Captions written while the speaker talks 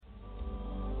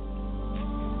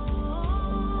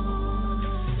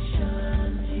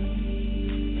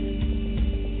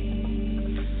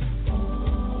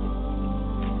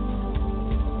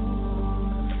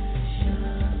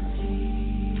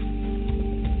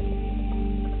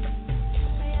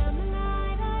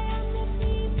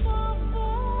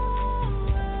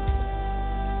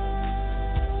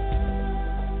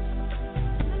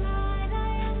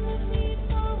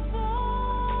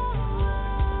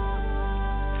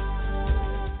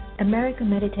America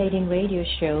Meditating Radio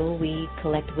Show, we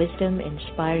collect wisdom,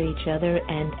 inspire each other,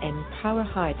 and empower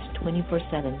hearts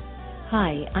 24/7.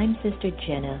 Hi, I'm Sister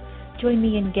Jenna. Join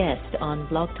me and guest on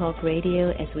Blog Talk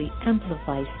Radio as we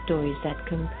amplify stories that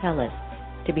compel us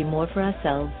to be more for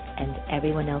ourselves and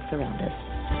everyone else around us.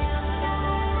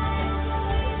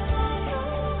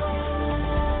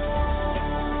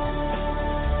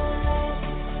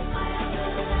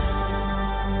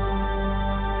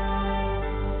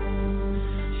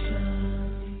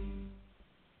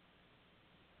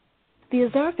 The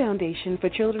Azar Foundation for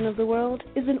Children of the World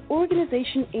is an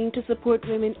organization aimed to support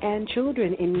women and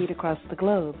children in need across the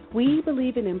globe. We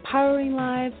believe in empowering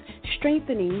lives,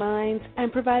 strengthening minds,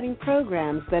 and providing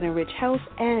programs that enrich health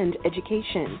and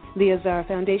education. The Azar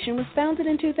Foundation was founded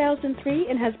in 2003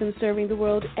 and has been serving the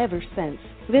world ever since.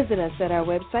 Visit us at our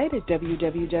website at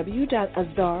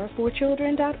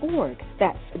www.azar4children.org.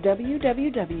 That's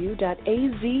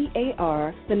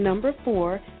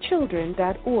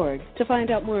www.azar4children.org to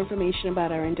find out more information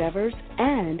about our endeavors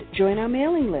and join our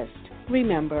mailing list.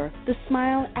 Remember, the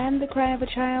smile and the cry of a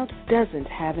child doesn't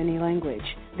have any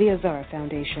language. The Azar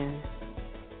Foundation.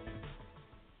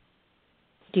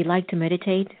 Do you like to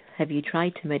meditate? Have you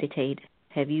tried to meditate?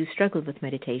 Have you struggled with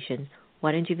meditation?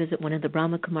 Why don't you visit one of the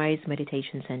Brahma Kumaris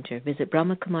Meditation Center? Visit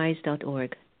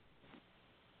brahmakumaris.org.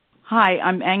 Hi,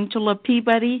 I'm Angela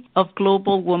Peabody of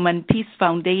Global Woman Peace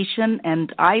Foundation,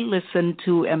 and I listen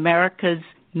to America's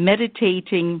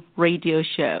Meditating Radio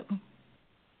Show.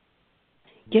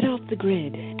 Get off the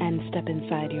grid and step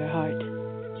inside your heart.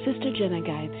 Sister Jenna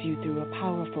guides you through a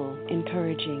powerful,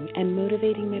 encouraging, and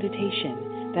motivating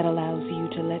meditation that allows you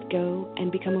to let go and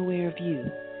become aware of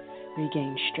you,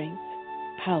 regain strength,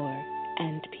 power,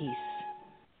 and peace.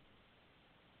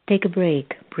 Take a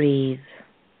break. Breathe.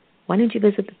 Why don't you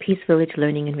visit the Peace Village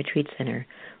Learning and Retreat Center,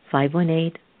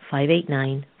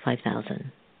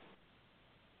 518-589-5000.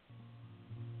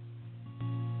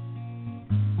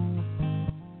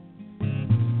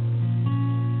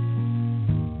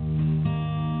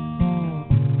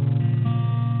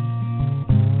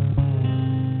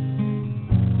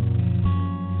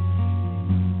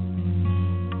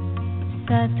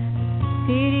 Sat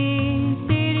Siri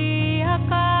Siri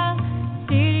Aka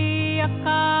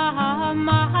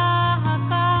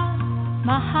Mahaka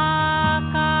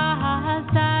Mahaka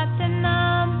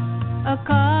Satnam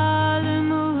Akal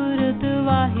Murt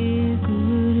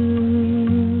Vaheguru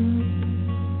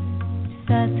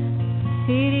Sat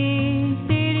Siri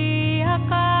Siri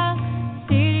Aka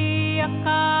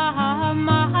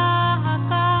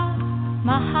Mahaka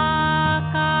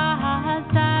Mahaka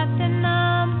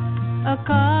Satnam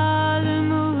Akal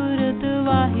Murt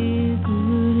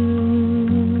Vaheguru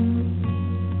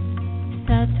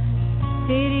Sat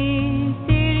Siri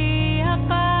Siri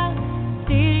Aka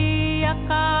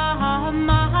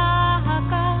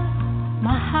Mahaka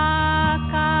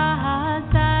Mahaka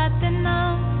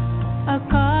Satnam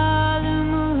Akal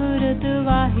Murt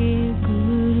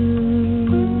Vaheguru Sat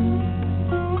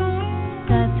Siri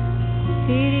Siri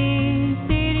Aka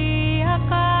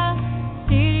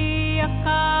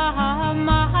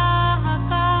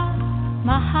Mahaka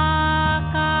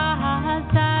Mahaka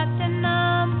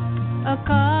Satnam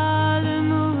Akal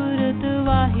Murt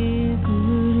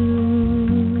Vaheguru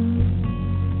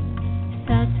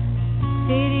Sat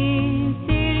Siri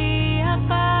Siri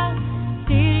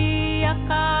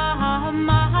Aka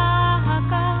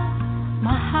Mahaka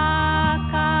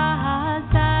Mahaka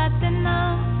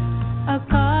Satnam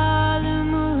Akal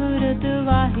Murt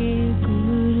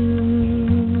Vaheguru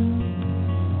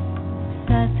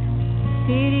Sat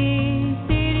Siri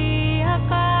Siri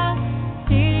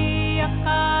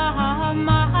Aka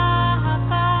Mahaka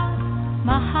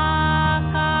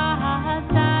Mahaka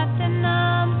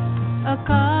Satnam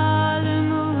Akal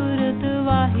Murt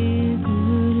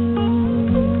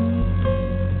Vaheguru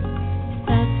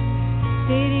Sat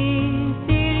Siri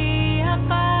Siri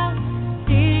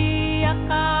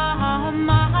Aka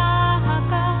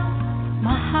Mahaka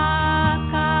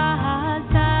Mahaka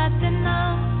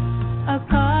Satnam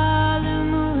Akal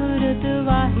Murt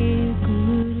Vaheguru.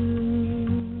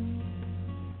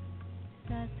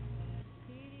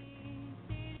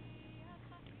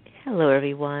 Hello,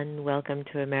 everyone. Welcome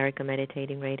to America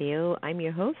Meditating Radio. I'm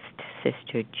your host,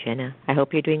 Sister Jenna. I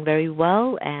hope you're doing very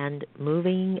well and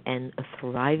moving and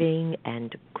thriving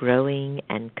and growing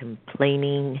and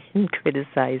complaining and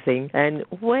criticizing and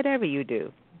whatever you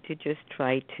do to just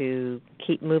try to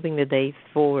keep moving the day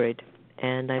forward.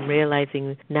 And I'm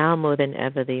realizing now more than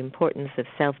ever the importance of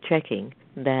self-checking,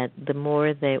 that the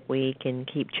more that we can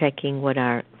keep checking what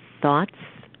our thoughts,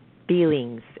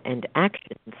 feelings, and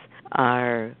actions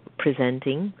are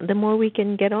presenting, the more we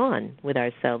can get on with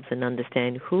ourselves and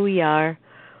understand who we are,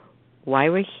 why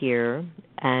we're here,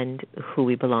 and who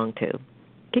we belong to.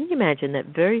 Can you imagine that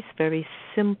very, very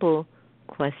simple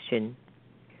question?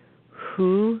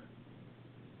 Who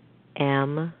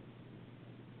am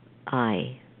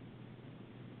I?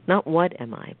 Not what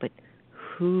am I, but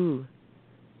who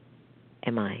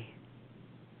am I?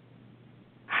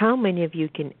 How many of you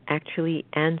can actually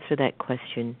answer that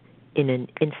question in an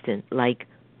instant, like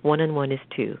 1 and 1 is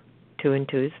 2, 2 and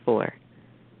 2 is 4?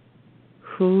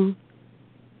 Who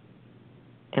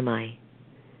am I?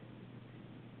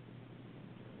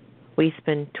 We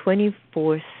spend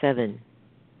 24/7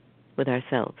 with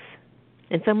ourselves.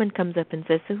 And someone comes up and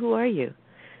says, so who are you?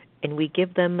 And we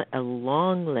give them a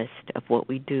long list of what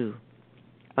we do,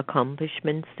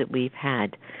 accomplishments that we've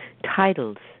had,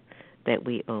 titles that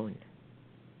we own.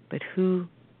 But who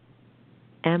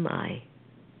am I?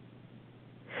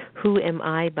 Who am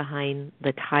I behind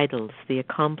the titles, the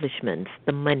accomplishments,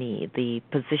 the money, the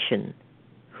position?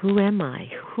 Who am I?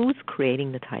 Who's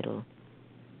creating the title?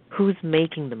 Who's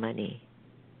making the money?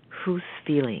 Who's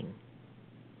feeling?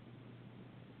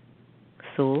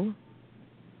 Soul?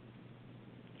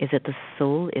 Is it the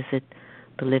soul? Is it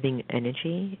the living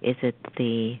energy? Is it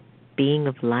the being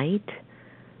of light?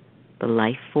 The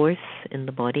life force in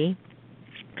the body?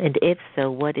 And if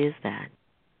so, what is that?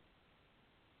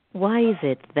 Why is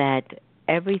it that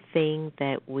everything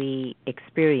that we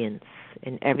experience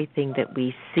and everything that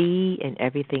we see and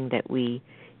everything that we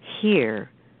hear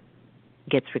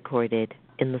gets recorded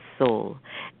in the soul?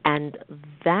 And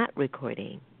that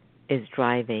recording is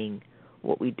driving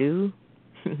what we do,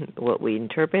 what we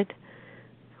interpret,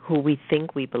 who we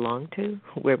think we belong to,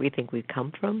 where we think we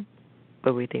come from,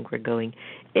 where we think we're going.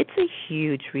 It's a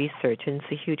huge research, and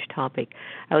it's a huge topic.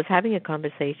 I was having a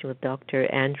conversation with Dr.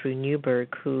 Andrew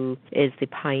Newberg, who is the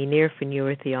pioneer for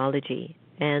neurotheology.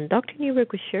 And Dr.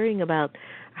 Newberg was sharing about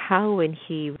how when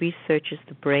he researches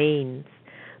the brain's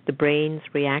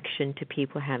reaction to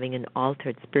people having an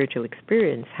altered spiritual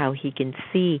experience, how he can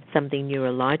see something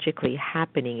neurologically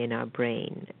happening in our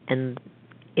brain. And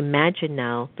imagine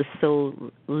now the soul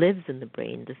lives in the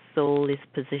brain. The soul is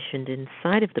positioned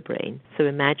inside of the brain. So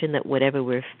imagine that whatever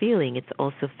we're feeling, it's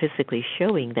also physically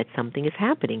showing that something is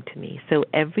happening to me. So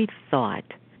every thought,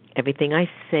 everything I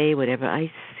say, whatever I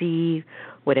see,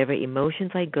 whatever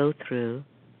emotions I go through,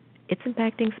 it's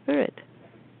impacting spirit.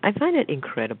 I find it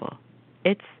incredible.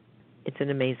 It's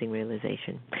an amazing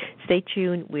realization. Stay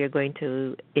tuned. We are going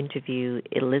to interview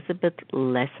Elizabeth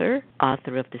Lesser,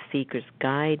 author of The Seeker's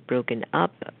Guide, Broken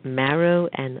Up, Marrow,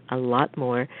 and a lot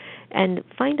more, and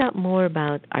find out more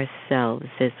about ourselves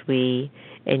as we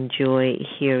enjoy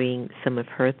hearing some of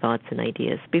her thoughts and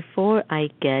ideas. Before I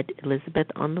get Elizabeth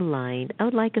on the line, I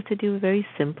would like us to do a very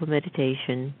simple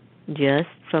meditation just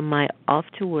from my Off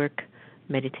to Work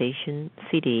meditation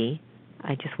CD.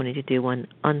 I just wanted to do one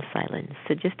on silence.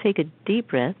 So just take a deep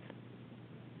breath.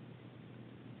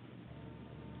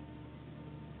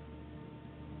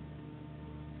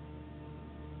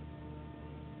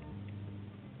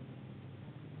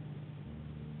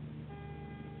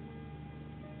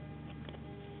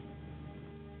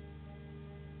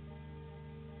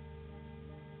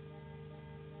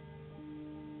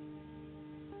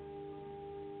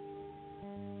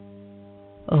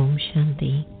 Om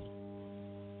Shanti.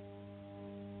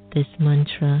 This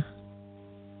mantra,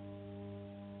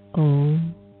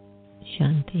 Om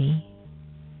Shanti,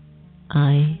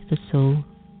 I, the soul,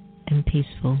 am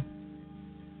peaceful,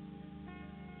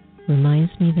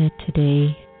 reminds me that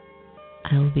today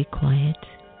I will be quiet.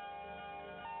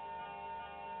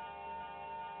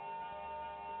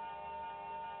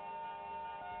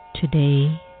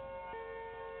 Today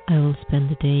I will spend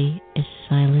the day as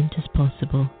silent as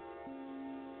possible.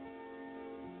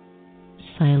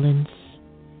 Silence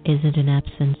isn't an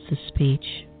absence of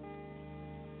speech.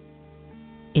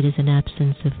 It is an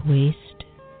absence of waste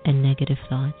and negative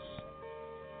thoughts.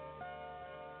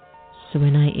 So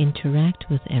when I interact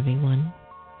with everyone,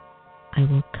 I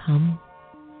will come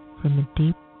from a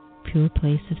deep, pure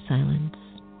place of silence.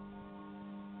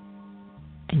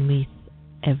 And with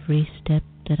every step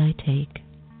that I take,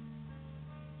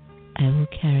 I will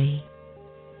carry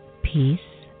peace,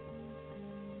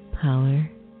 power,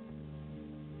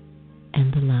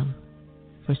 and the love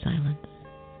for silence.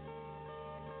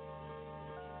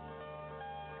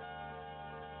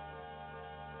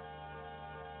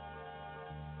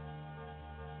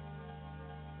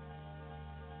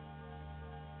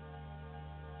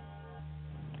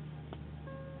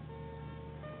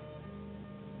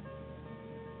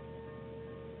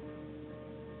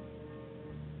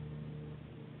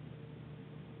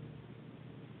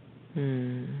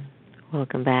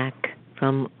 Welcome back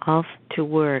from Off to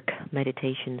Work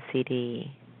Meditation CD,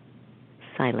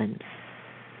 Silence.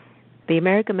 The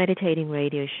America Meditating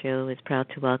Radio Show is proud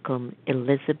to welcome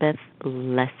Elizabeth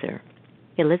Lesser.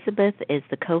 Elizabeth is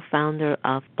the co-founder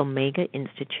of Omega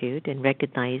Institute and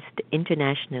recognized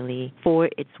internationally for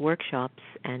its workshops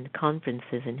and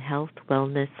conferences in health,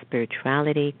 wellness,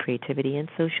 spirituality, creativity, and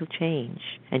social change.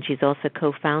 And she's also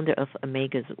co-founder of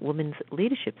Omega's Women's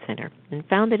Leadership Center. And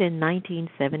founded in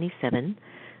 1977,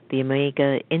 the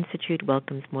Omega Institute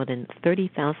welcomes more than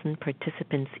 30,000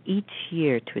 participants each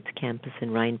year to its campus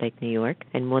in Rhinebeck, New York,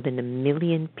 and more than 1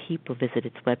 million people visit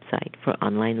its website for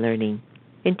online learning.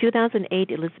 In 2008,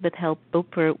 Elizabeth helped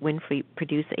Oprah Winfrey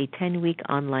produce a 10-week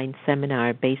online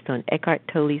seminar based on Eckhart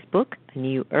Tolle's book, A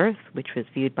New Earth, which was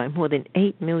viewed by more than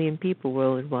 8 million people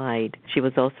worldwide. She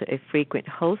was also a frequent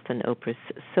host on Oprah's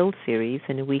Soul Series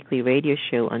and a weekly radio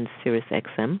show on Sirius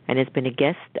XM, and has been a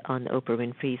guest on Oprah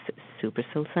Winfrey's Super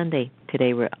Soul Sunday.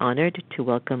 Today we're honored to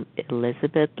welcome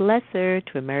Elizabeth Lesser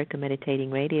to America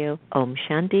Meditating Radio. Om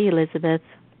Shanti, Elizabeth.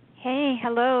 Hey,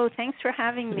 hello. Thanks for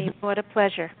having me. What a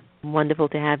pleasure. Wonderful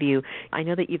to have you. I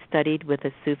know that you've studied with a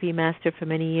Sufi master for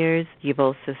many years. You've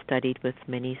also studied with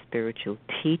many spiritual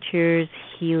teachers,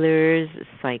 healers,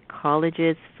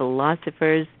 psychologists,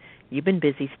 philosophers. You've been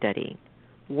busy studying.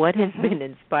 What has been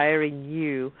inspiring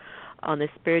you on the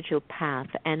spiritual path?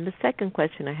 And the second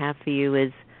question I have for you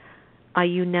is, are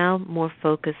you now more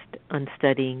focused on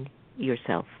studying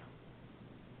yourself?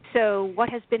 So what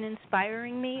has been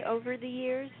inspiring me over the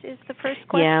years is the first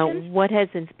question? Yeah, what has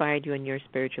inspired you on your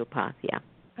spiritual path? Yeah.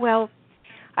 Well,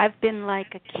 I've been like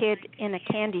a kid in a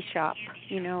candy shop.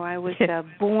 You know, I was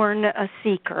born a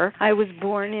seeker. I was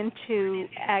born into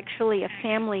actually a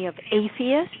family of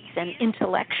atheists and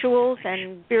intellectuals,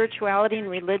 and spirituality and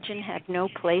religion had no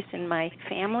place in my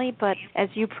family. But as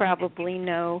you probably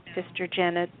know, Sister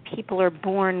Jenna, people are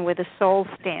born with a soul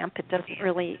stamp. It doesn't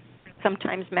really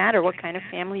sometimes matter what kind of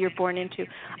family you're born into.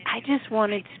 I just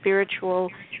wanted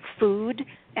spiritual food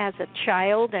as a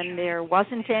child, and there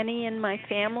wasn't any in my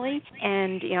family.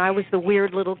 And, you know, I was the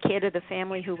weird little kid of the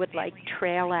family who would, like,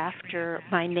 trail after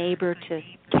my neighbor to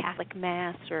Catholic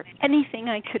Mass or anything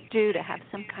I could do to have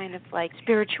some kind of, like,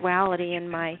 spirituality in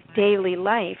my daily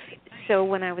life. So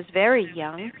when I was very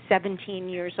young, 17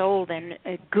 years old, and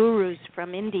gurus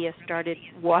from India started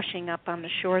washing up on the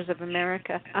shores of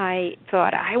America, I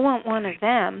thought, I want one of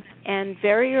them. And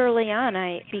very early on,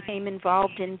 I became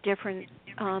involved in different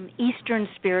Eastern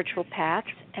spiritual paths,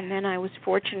 and then I was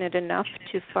fortunate enough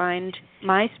to find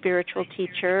my spiritual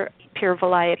teacher, Pir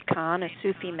Vilayat Khan, a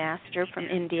Sufi master from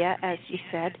India, as you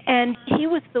said. And he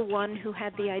was the one who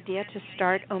had the idea to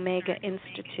start Omega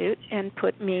Institute and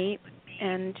put me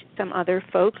and some other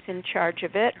folks in charge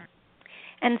of it.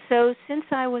 And so since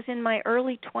I was in my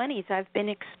early 20s, I've been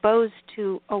exposed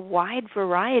to a wide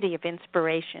variety of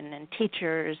inspiration and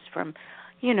teachers from,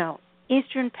 you know,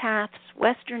 Eastern paths,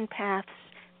 Western paths,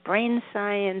 brain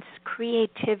science,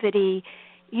 creativity,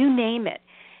 you name it.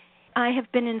 I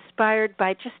have been inspired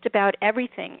by just about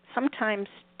everything, sometimes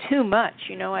too much.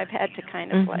 You know, I've had to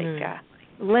kind of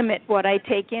limit what I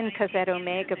take in because at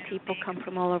Omega people come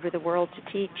from all over the world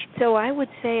to teach. So I would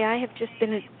say I have just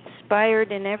been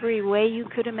inspired in every way you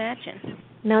could imagine.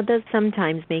 Now, does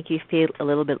sometimes make you feel a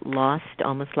little bit lost,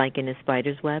 almost like in a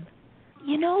spider's web?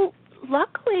 You know,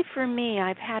 luckily for me,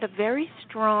 I've had a very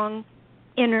strong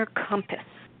inner compass.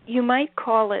 You might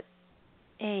call it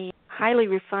a highly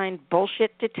refined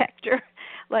bullshit detector.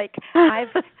 Like I've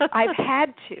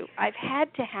had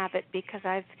to have it because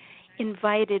I've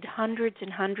invited hundreds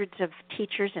and hundreds of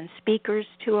teachers and speakers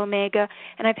to Omega,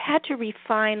 and I've had to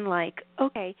refine, like,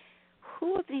 okay,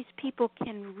 who of these people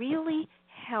can really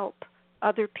help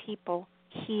other people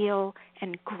heal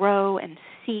and grow and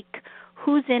seek?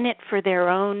 Who's in it for their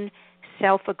own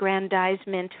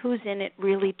self-aggrandizement? Who's in it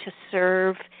really to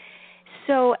serve?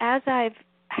 So as I've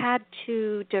had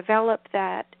to develop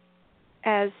that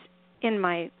as in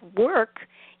my work,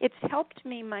 it's helped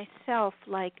me myself,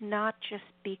 like, not just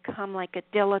become like a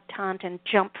dilettante and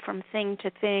jump from thing to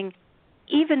thing.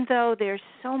 Even though there's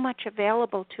so much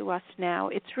available to us now,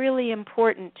 it's really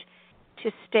important to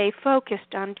stay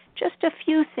focused on just a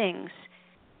few things,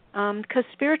 because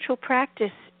spiritual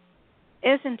practice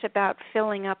isn't about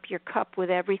filling up your cup with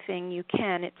everything you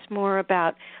can. It's more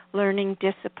about learning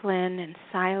discipline and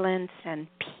silence and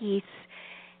peace.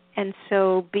 And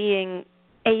so being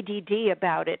ADD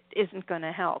about it isn't going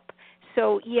to help.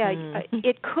 So, yeah,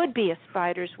 it could be a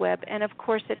spider's web, and of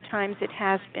course at times it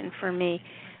has been for me.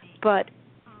 But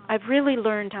I've really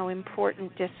learned how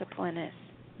important discipline is.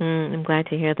 I'm glad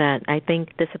to hear that. I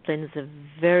think discipline is a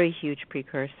very huge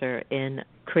precursor in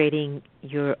creating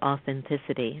your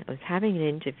authenticity. I was having an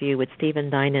interview with Stephen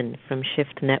Dinan from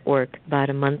Shift Network about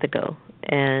a month ago,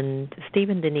 and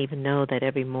Stephen didn't even know that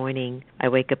every morning I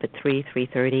wake up at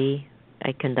 3:30.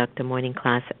 I conduct a morning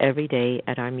class every day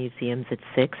at our museums at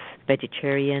 6,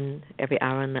 vegetarian every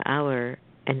hour on the hour.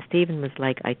 And Stephen was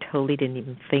like, I totally didn't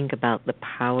even think about the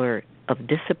power of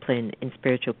discipline in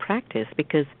spiritual practice,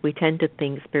 because we tend to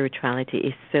think spirituality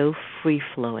is so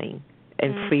free-flowing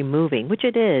and free-moving, which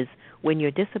it is when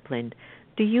you're disciplined.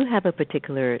 Do you have a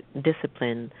particular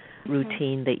discipline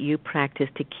routine that you practice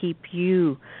to keep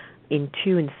you in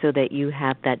tune so that you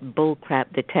have that bull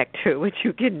crap detector, which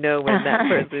you can know when that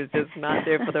person is just not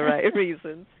there for the right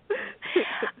reasons?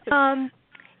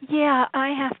 Yeah, I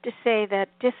have to say that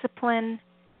discipline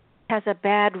has a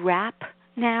bad rap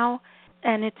now,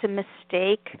 and it's a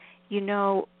mistake. You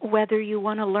know, whether you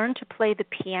want to learn to play the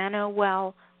piano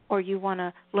well or you want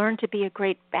to learn to be a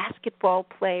great basketball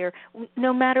player,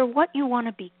 no matter what you want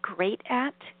to be great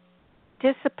at,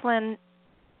 discipline,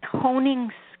 honing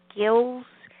skills,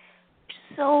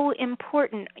 so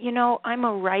important. You know, I'm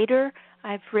a writer.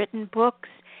 I've written books,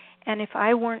 and if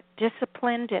I weren't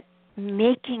disciplined at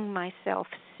making myself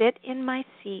sit in my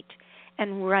seat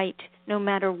and write, no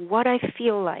matter what I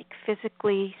feel like,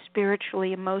 physically,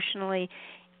 spiritually, emotionally,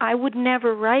 I would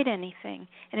never write anything.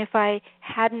 And if I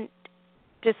hadn't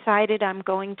decided I'm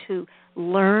going to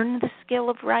learn the skill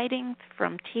of writing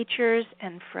from teachers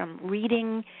and from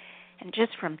reading and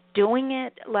just from doing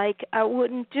it, like, I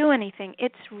wouldn't do anything.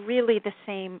 It's really the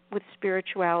same with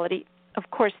spirituality. Of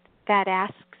course, that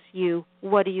asks you,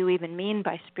 what do you even mean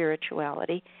by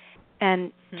spirituality?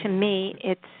 And to me,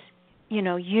 it's, you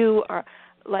know, you are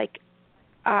like,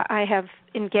 I have,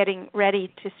 in getting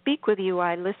ready to speak with you,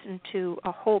 I listened to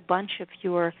a whole bunch of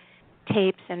your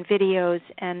tapes and videos,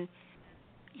 and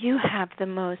you have the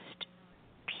most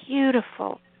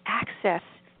beautiful access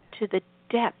to the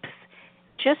depth,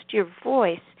 just your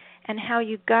voice, and how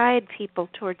you guide people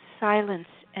towards silence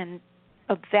and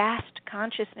a vast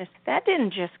consciousness. That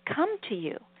didn't just come to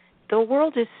you. The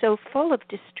world is so full of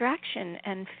distraction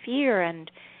and fear and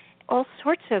all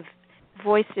sorts of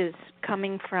voices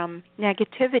coming from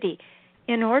negativity.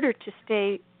 In order to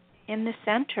stay in the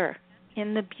center,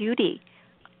 in the beauty,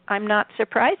 I'm not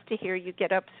surprised to hear you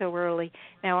get up so early.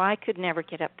 Now, I could never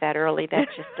get up that early. That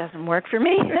just doesn't work for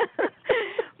me.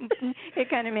 It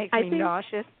kind of makes me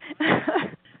nauseous.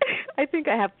 I think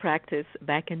I have practice.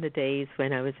 Back in the days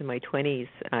when I was in my 20s,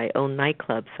 I owned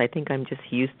nightclubs. I think I'm just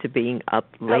used to being up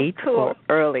late or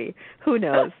early. Who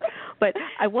knows? But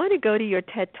I want to go to your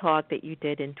TED Talk that you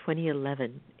did in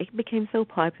 2011. It became so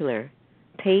popular.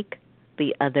 Take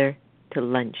the other to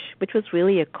lunch, which was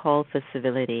really a call for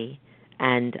civility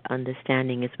and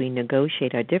understanding as we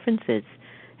negotiate our differences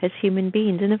as human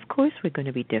beings. And of course we're going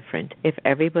to be different. If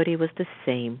everybody was the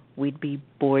same, we'd be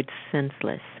bored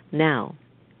senseless. Now,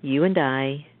 you and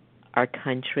I, our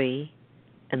country,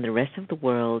 and the rest of the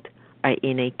world are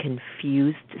in a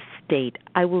confused state.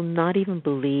 I will not even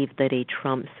believe that a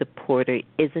Trump supporter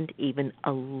isn't even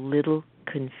a little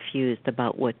confused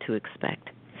about what to expect.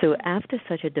 So after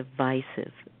such a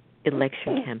divisive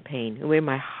election campaign, where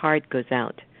my heart goes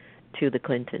out to the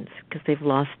Clintons because they've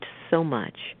lost so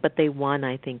much, but they won,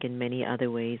 I think, in many other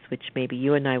ways, which maybe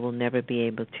you and I will never be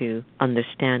able to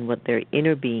understand what their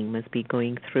inner being must be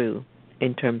going through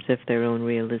in terms of their own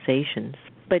realizations.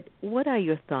 But what are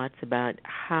your thoughts about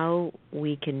how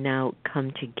we can now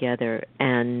come together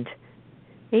and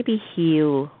maybe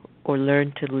heal or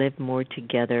learn to live more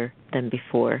together than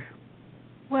before?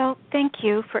 Well, thank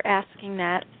you for asking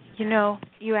that. You know,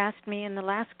 you asked me in the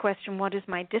last question, what is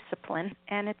my discipline?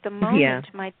 And at the moment,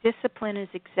 my discipline is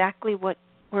exactly what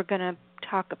we're going to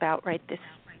talk about right this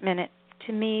minute.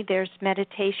 To me, there's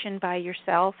meditation by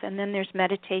yourself, and then there's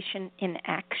meditation in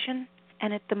action.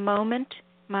 And at the moment,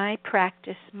 my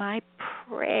practice, my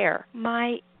prayer,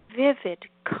 my vivid,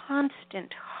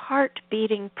 constant,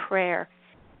 heart-beating prayer,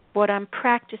 what I'm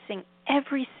practicing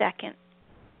every second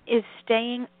is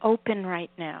staying open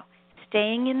right now,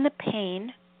 staying in the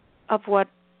pain of what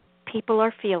people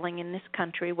are feeling in this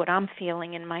country, what I'm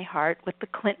feeling in my heart, what the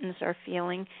Clintons are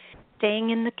feeling, staying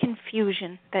in the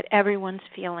confusion that everyone's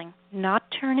feeling, not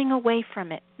turning away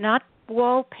from it, not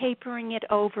wallpapering it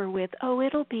over with, oh,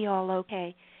 it'll be all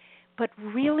okay, but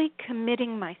really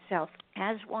committing myself,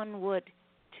 as one would,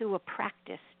 to a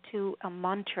practice, to a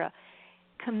mantra,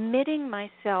 committing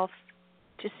myself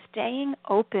to staying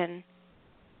open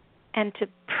and to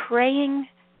praying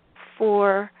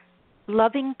for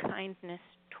loving kindness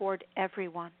toward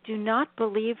everyone. Do not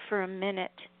believe for a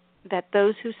minute that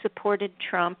those who supported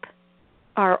Trump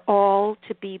are all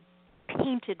to be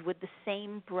painted with the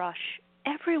same brush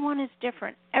everyone is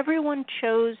different. Everyone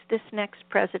chose this next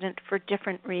president for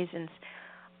different reasons.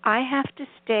 I have to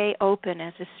stay open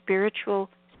as a spiritual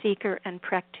seeker and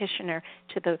practitioner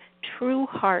to the true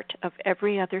heart of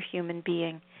every other human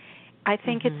being. I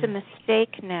think it's a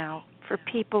mistake now for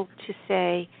people to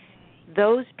say,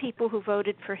 those people who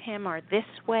voted for him are this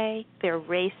way, they're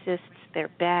racists,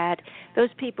 they're bad. Those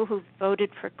people who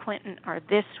voted for Clinton are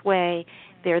this way,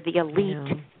 they're the elite.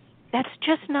 Yeah. That's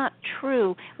just not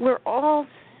true. We're all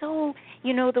so,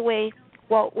 the way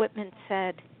Walt Whitman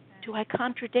said, do I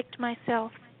contradict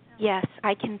myself? Yes,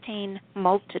 I contain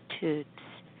multitudes.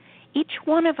 Each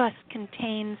one of us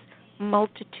contains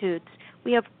multitudes.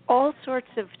 We have all sorts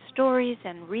of stories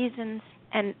and reasons,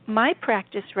 and my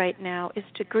practice right now is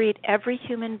to greet every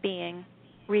human being,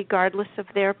 regardless of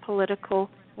their political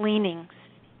leanings,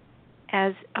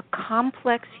 as a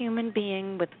complex human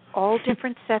being with all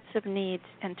different sets of needs,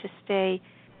 and to stay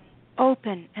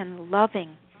open and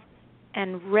loving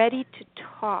and ready to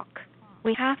talk.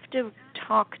 We have to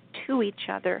talk to each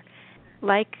other,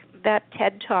 like that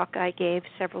TED Talk I gave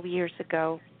several years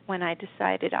ago when I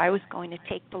decided I was going to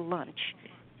take to lunch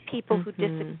people who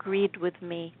disagreed with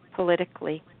me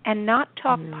politically, and not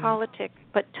talk politics,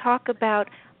 but talk about,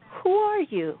 who are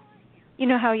you? You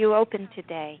know how you opened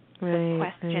today, the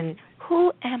question,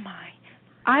 who am I?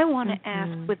 I want to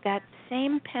ask with that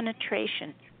same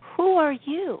penetration, who are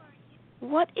you?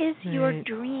 What is your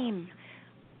dream?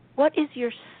 What is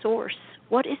your source?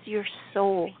 What is your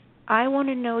soul? I want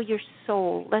to know your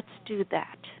soul. Let's do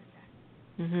that.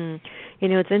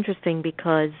 It's interesting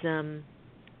because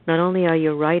not only are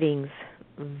your writings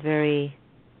very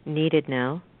needed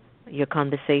now, your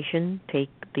conversation, Take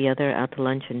the Other Out to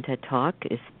Lunch and TED Talk,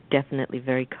 is definitely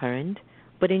very current.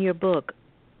 But in your book,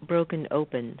 Broken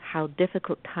Open, How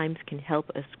Difficult Times Can Help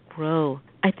Us Grow,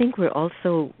 I think we're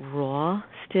also raw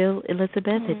still,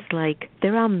 Elizabeth. It's like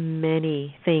there are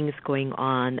many things going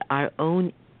on, our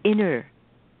own inner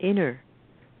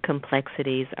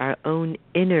complexities, our own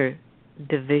inner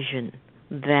division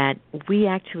that we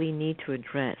actually need to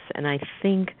address. And I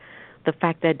think the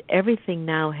fact that everything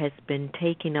now has been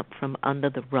taken up from under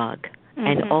the rug,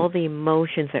 and all the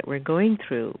emotions that we're going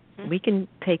through, we can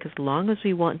take as long as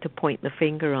we want to point the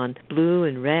finger on blue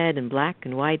and red and black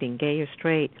and white and gay or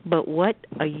straight. But what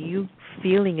are you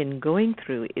feeling and going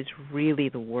through is really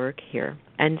the work here.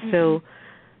 And so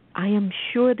I am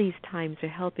sure these times are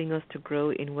helping us to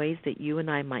grow in ways that you and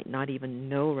I might not even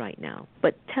know right now.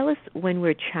 But tell us when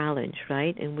we're challenged,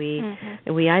 right? And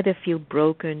we either feel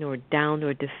broken or down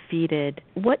or defeated.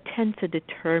 What tends to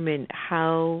determine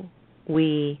how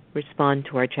we respond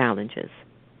to our challenges?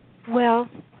 Well,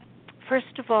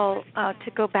 first of all,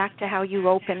 to go back to how you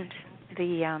opened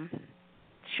the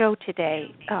show today,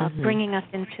 bringing us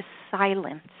into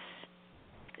silence.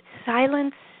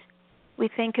 Silence, we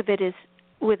think of it as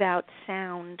without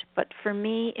sound, but for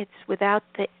me it's without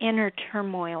the inner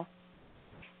turmoil.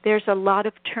 There's a lot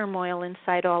of turmoil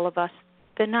inside all of us.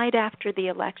 The night after the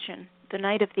election, the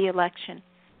night of the election,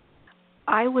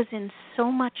 I was in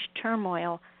so much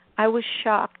turmoil. I was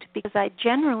shocked because I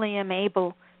generally am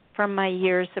able, from my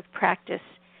years of practice,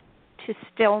 to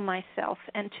still myself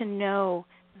and to know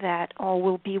that all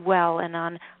will be well. And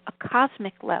on a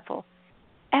cosmic level,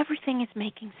 everything is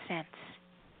making sense.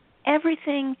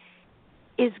 Everything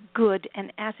is good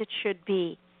and as it should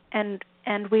be, and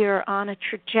we are on a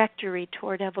trajectory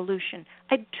toward evolution.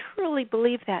 I truly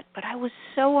believe that, but I was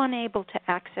so unable to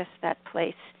access that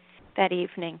place that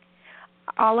evening.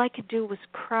 All I could do was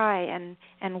cry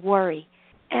and worry.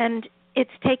 And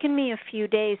it's taken me a few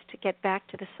days to get back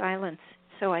to the silence.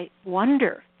 So I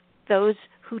wonder, those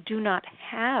who do not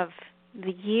have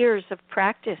the years of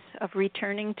practice of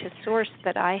returning to source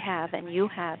that I have and you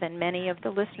have and many of the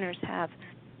listeners have,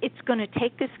 it's going to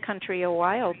take this country a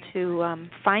while to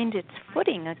find its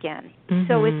footing again.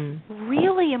 So it's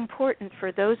really important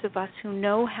for those of us who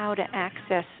know how to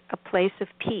access a place of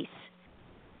peace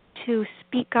to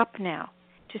speak up now,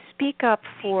 to speak up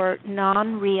for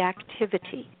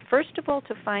non-reactivity. First of all,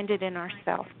 to find it in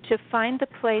ourselves, to find the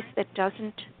place that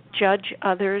doesn't judge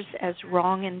others as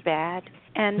wrong and bad.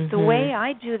 And the way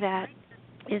I do that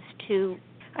is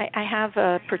I have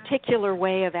a particular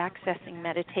way of accessing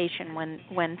meditation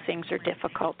when things are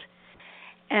difficult.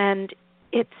 And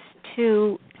it's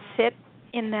to sit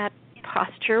in that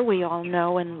posture we all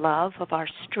know and love of our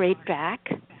straight back,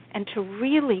 and to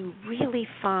really, really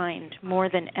find more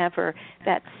than ever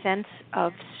that sense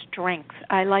of strength.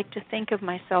 I like to think of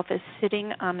myself as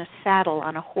sitting on a saddle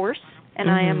on a horse,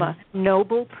 and I am a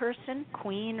noble person,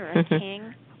 queen or a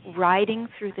king, riding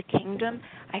through the kingdom.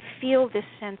 I feel this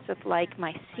sense of like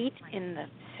my seat in the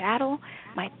saddle,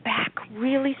 my back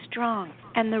really strong.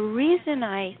 And the reason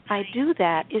I do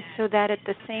that is so that at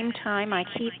the same time I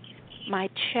keep my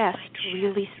chest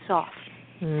really soft,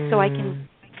 so I can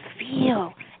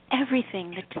feel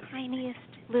everything, the tiniest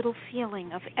little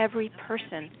feeling of every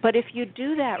person. But if you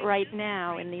do that right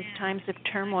now in these times of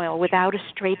turmoil without a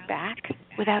straight back,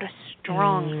 without a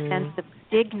strong sense of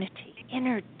dignity,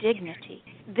 inner dignity,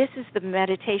 this is the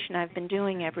meditation I've been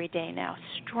doing every day now.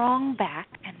 Strong back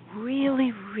and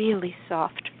really, really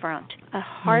soft front. A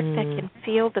heart that can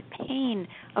feel the pain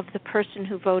of the person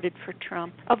who voted for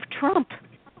Trump. Of Trump.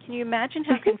 Can you imagine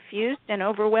how confused and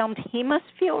overwhelmed he must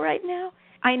feel right now?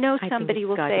 I know somebody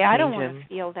will say, I don't want to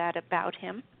feel that about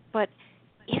him. But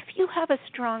if you have a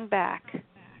strong back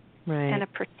and a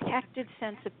protected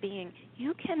sense of being,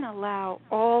 you can allow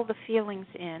all the feelings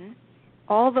in,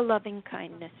 all the loving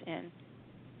kindness in.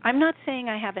 I'm not saying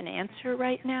I have an answer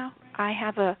right now.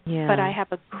 But I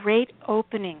have a great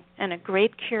opening and a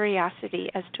great curiosity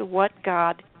as to what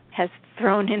God has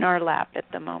thrown in our lap at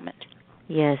the moment.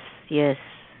 Yes, yes.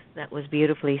 That was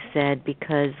beautifully said,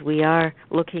 because we are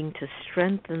looking to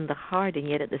strengthen the heart and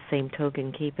yet at the same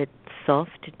token keep it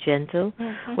soft, gentle,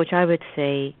 which I would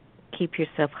say keep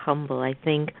yourself humble. I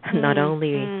think not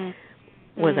only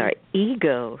was our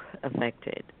ego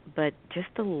affected, but just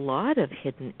a lot of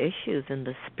hidden issues in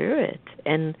the spirit.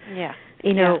 And,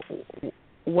 you know,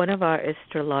 one of our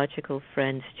astrological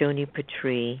friends, Joni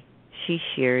Petrie, she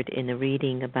shared in a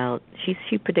reading about,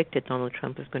 she predicted Donald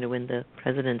Trump was going to win the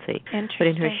presidency. But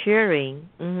in her sharing,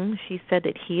 she said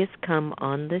that he has come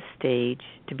on this stage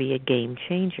to be a game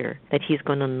changer, that he's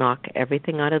going to knock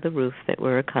everything out of the roof that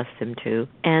we're accustomed to.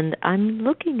 And I'm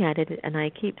looking at it and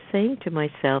I keep saying to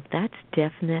myself, that's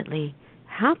definitely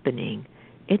happening.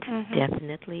 It's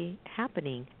definitely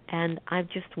happening. And I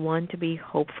just want to be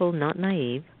hopeful, not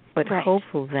naive, but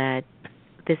hopeful that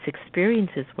this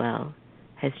experience as well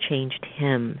has changed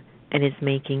him and is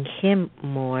making him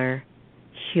more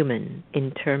human in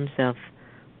terms of,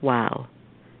 wow,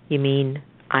 you mean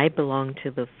I belong to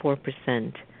the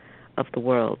 4% of the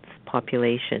world's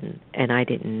population and I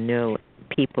didn't know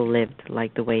people lived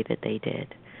like the way that they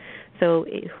did. So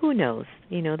who knows?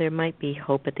 You know, there might be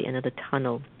hope at the end of the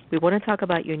tunnel. We want to talk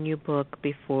about your new book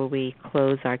before we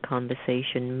close our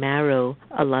conversation, Marrow,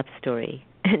 A Love Story.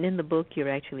 And in the book, you're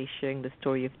actually sharing the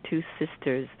story of two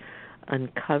sisters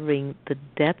uncovering the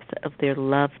depth of their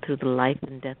love through the life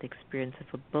and death experience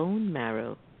of a bone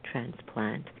marrow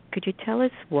transplant. Could you tell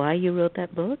us why you wrote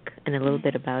that book and a little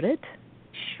bit about it?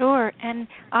 Sure, and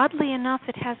oddly enough,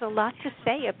 it has a lot to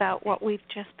say about what we've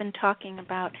just been talking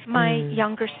about. My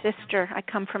younger sister, I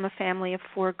come from a family of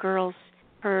 4 girls,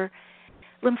 her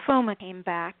lymphoma came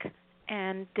back,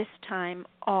 and this time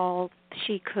all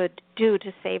she could do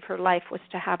to save her life was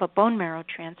to have a bone marrow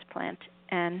transplant.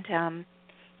 And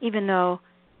even though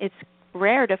it's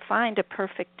rare to find a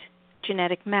perfect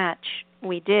genetic match,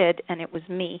 we did, and it was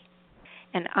me.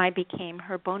 And I became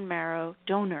her bone marrow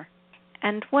donor.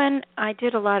 And when I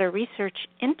did a lot of research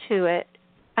into it,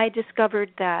 I discovered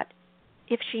that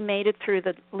if she made it through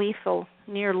the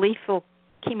near lethal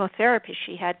chemotherapy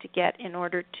she had to get in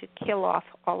order to kill off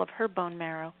all of her bone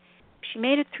marrow, if she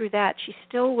made it through that, she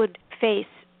still would face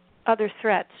other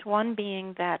threats, one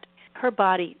being that her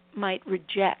body might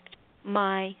reject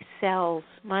my cells,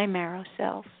 my marrow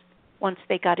cells, once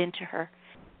they got into her,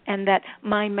 and that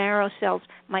my marrow cells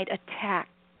might attack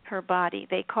her body.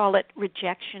 They call it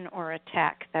rejection or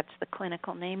attack. That's the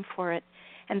clinical name for it,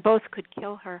 and both could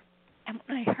kill her. And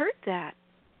when I heard that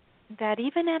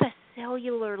even at a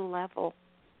cellular level,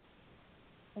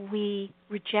 we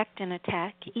reject and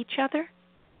attack each other,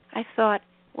 I thought,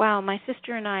 wow, my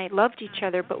sister and I loved each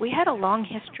other, but we had a long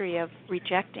history of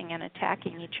rejecting and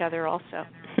attacking each other also,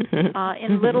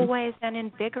 in little ways and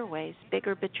in bigger ways,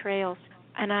 bigger betrayals.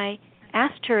 And I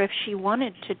asked her if she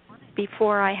wanted to,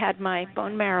 before I had my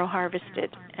bone marrow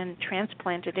harvested and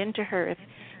transplanted into her, if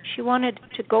she wanted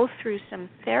to go through some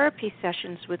therapy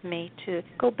sessions with me to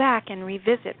go back and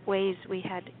revisit ways we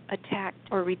had attacked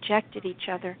or rejected each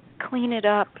other, clean it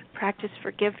up, practice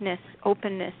forgiveness,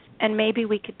 openness, and maybe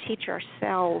we could teach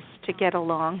ourselves to get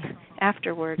along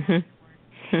afterwards.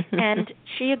 And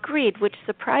she agreed, which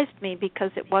surprised me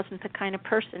because it wasn't the kind of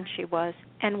person she was.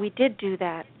 And we did do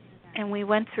that. And we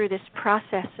went through this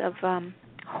process of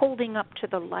holding up to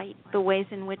the light the ways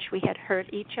in which we had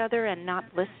hurt each other and not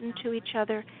listened to each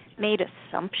other, made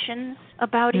assumptions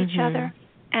about each other.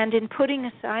 And in putting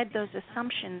aside those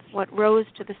assumptions, what rose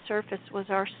to the surface was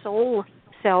our soul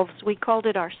selves. We called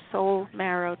it our soul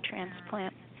marrow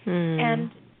transplant.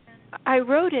 And I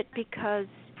wrote it because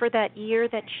for that year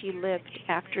that she lived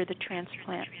after the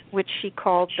transplant, which she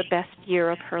called the best year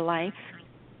of her life,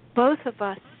 both of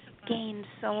us gained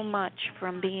so much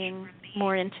from being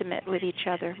more intimate with each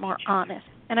other, more honest.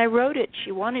 And I wrote it,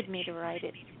 she wanted me to write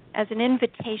it, as an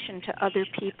invitation to other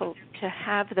people to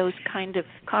have those kind of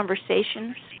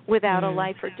conversations without a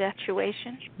life or death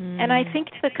situation. And I think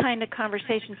the kind of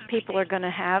conversations people are going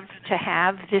to have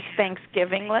this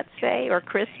Thanksgiving, let's say, or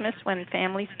Christmas when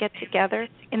families get together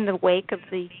in the wake of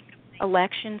the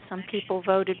election. Some people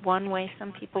voted one way,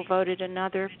 some people voted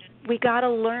another. We got to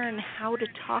learn how to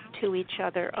talk to each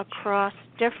other across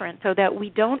different so that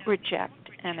we don't reject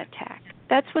and attack.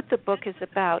 That's what the book is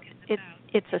about.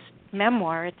 It's a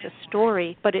memoir, it's a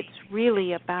story, but it's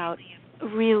really about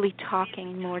really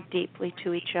talking more deeply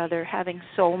to each other, having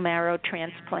soul marrow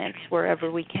transplants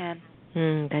wherever we can.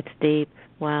 That's deep.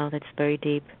 Wow, that's very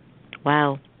deep.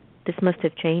 Wow. This must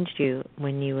have changed you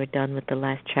when you were done with the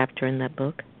last chapter in that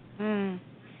book.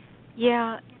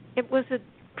 Yeah, it was a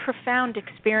profound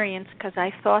experience because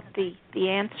I thought the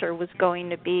answer was going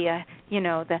to be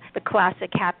the classic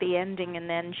happy ending, and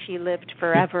then she lived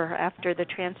forever after the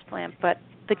transplant. But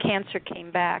the cancer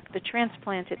came back. The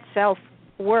transplant itself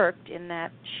worked in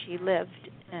that she lived,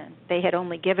 and they had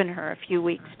only given her a few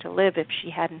weeks to live if she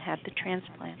hadn't had the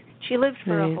transplant. She lived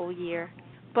for a whole year,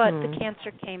 but the cancer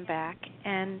came back,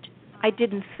 and I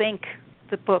didn't think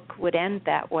the book would end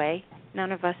that way.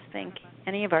 None of us think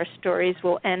any of our stories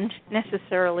will end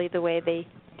necessarily the way they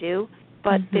do,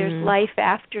 but there's life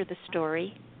after the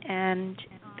story, and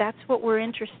that's what we're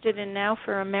interested in now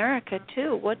for America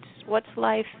too. What's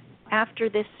life after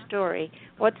this story?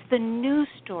 What's the new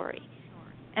story?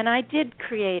 And I did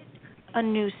create a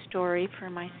new story for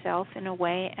myself in a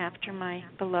way after my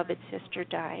beloved sister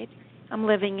died. I'm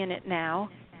living in it now.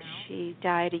 She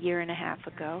died a year and a half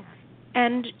ago.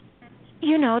 And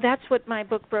that's what my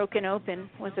book Broken Open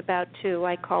was about too.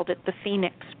 I called it the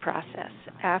Phoenix process.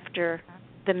 After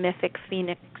the mythic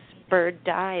phoenix bird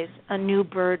dies, a new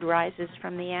bird rises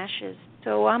from the ashes.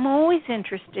 So I'm always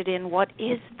interested in what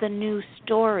is the new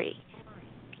story.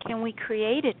 Can we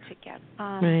create it together?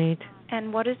 Right.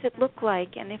 And what does it look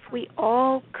like? And if we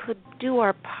all could do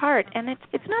our part, and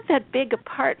it's not that big a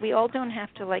part. We all don't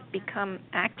have to become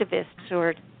activists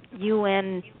or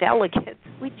UN delegates.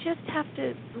 We just have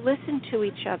to listen to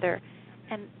each other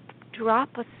and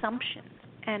drop assumptions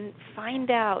and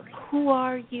find out, who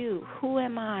are you? Who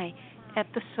am I at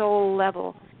the soul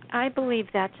level? I believe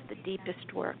that's the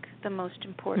deepest work, the most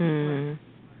important work.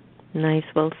 Nice,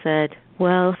 well said.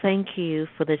 Well, thank you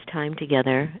for this time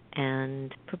together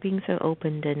and for being so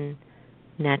open and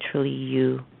naturally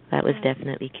you. That was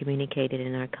definitely communicated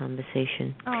in our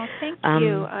conversation. Oh, thank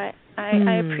you. I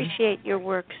appreciate your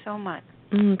work so much.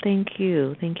 Thank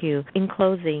you. Thank you. In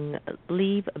closing,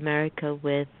 leave America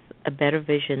with a better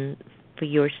vision for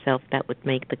yourself that would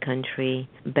make the country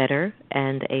better,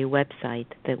 and a website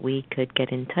that we could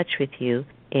get in touch with you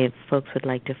if folks would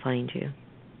like to find you.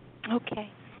 Okay.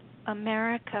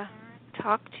 America,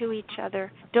 talk to each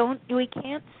other. We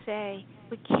can't say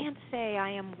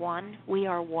I am one, we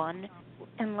are one,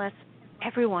 unless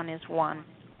everyone is one.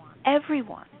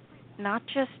 Everyone. Not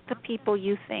just the people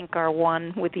you think are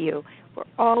one with you. We're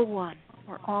all one.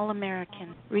 We're all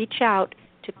American. Reach out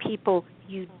to people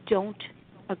you don't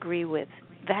agree with.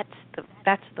 That's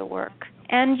the work.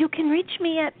 And you can reach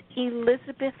me at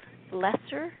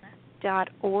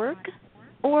elizabethlesser.org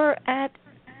or at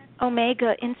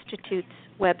Omega Institute's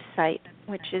website,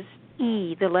 which is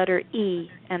the letter E,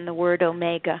 and the word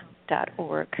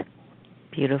omega.org.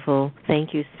 Beautiful.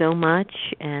 Thank you so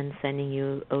much, and sending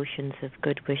you oceans of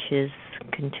good wishes,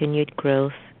 continued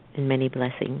growth, and many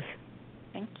blessings.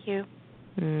 Thank you.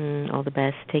 All the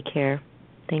best. Take care.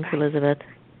 Thanks, Bye. Elizabeth.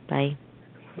 Bye.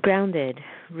 Grounded,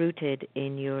 rooted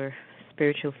in your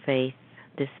spiritual faith,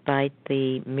 despite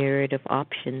the myriad of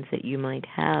options that you might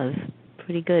have.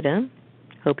 Pretty good, huh?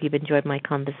 Hope you've enjoyed my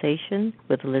conversation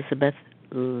with Elizabeth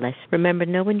Lesser. Remember,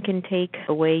 no one can take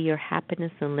away your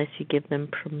happiness unless you give them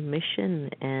permission,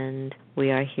 and we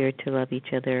are here to love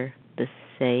each other the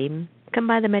same. Come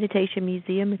by the Meditation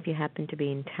Museum if you happen to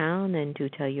be in town, and do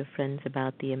tell your friends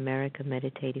about the America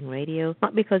Meditating Radio,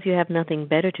 not because you have nothing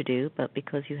better to do, but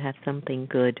because you have something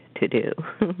good to do.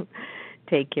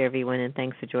 Take care, everyone, and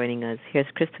thanks for joining us. Here's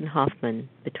Kristen Hoffman,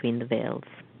 Between the Veils.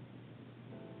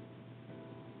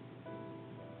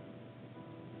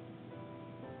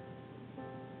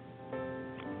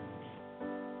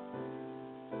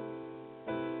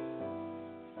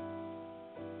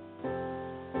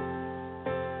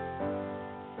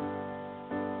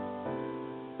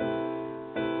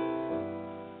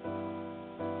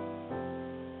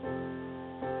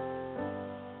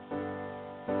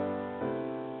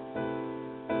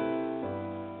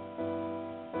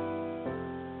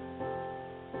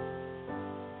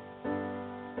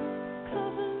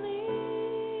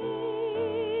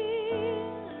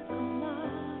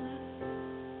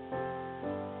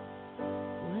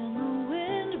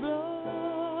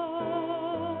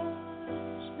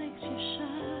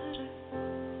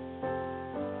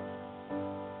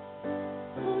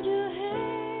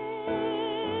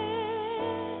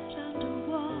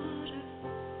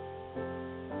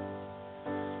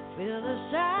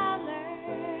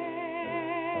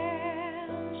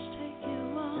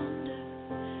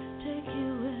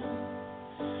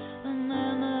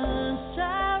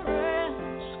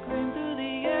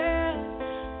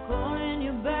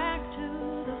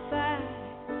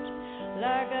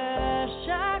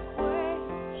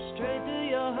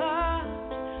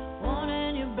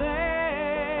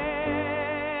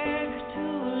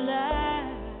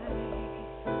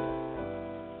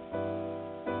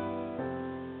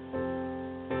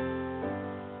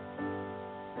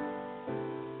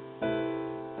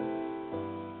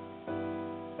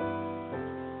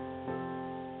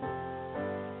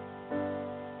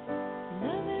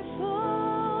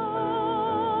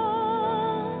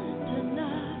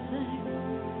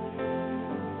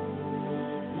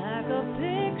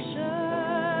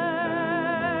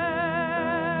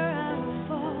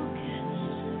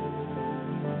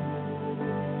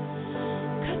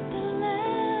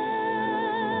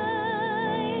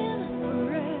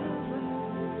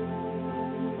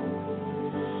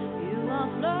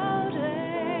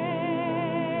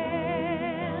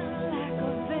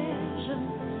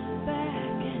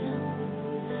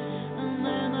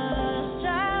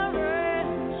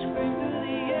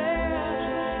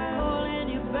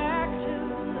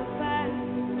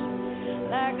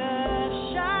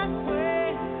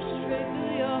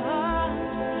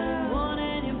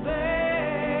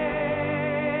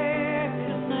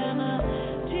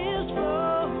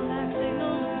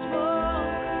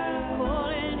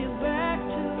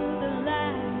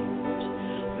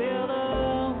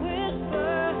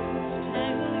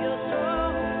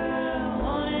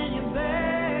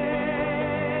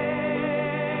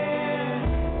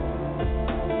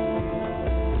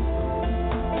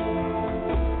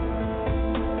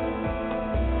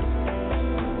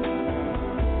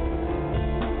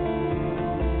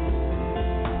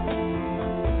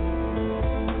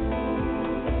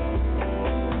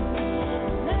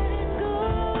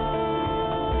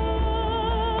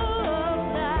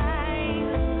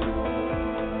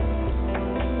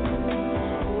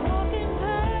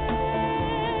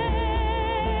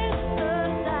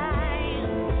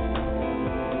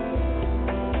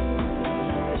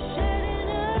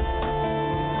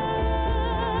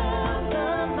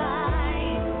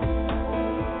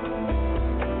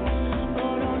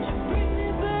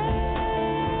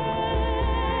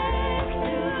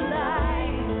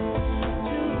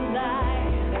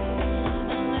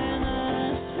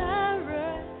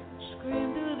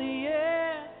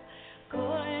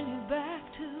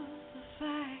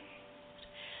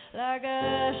 like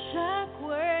a shine.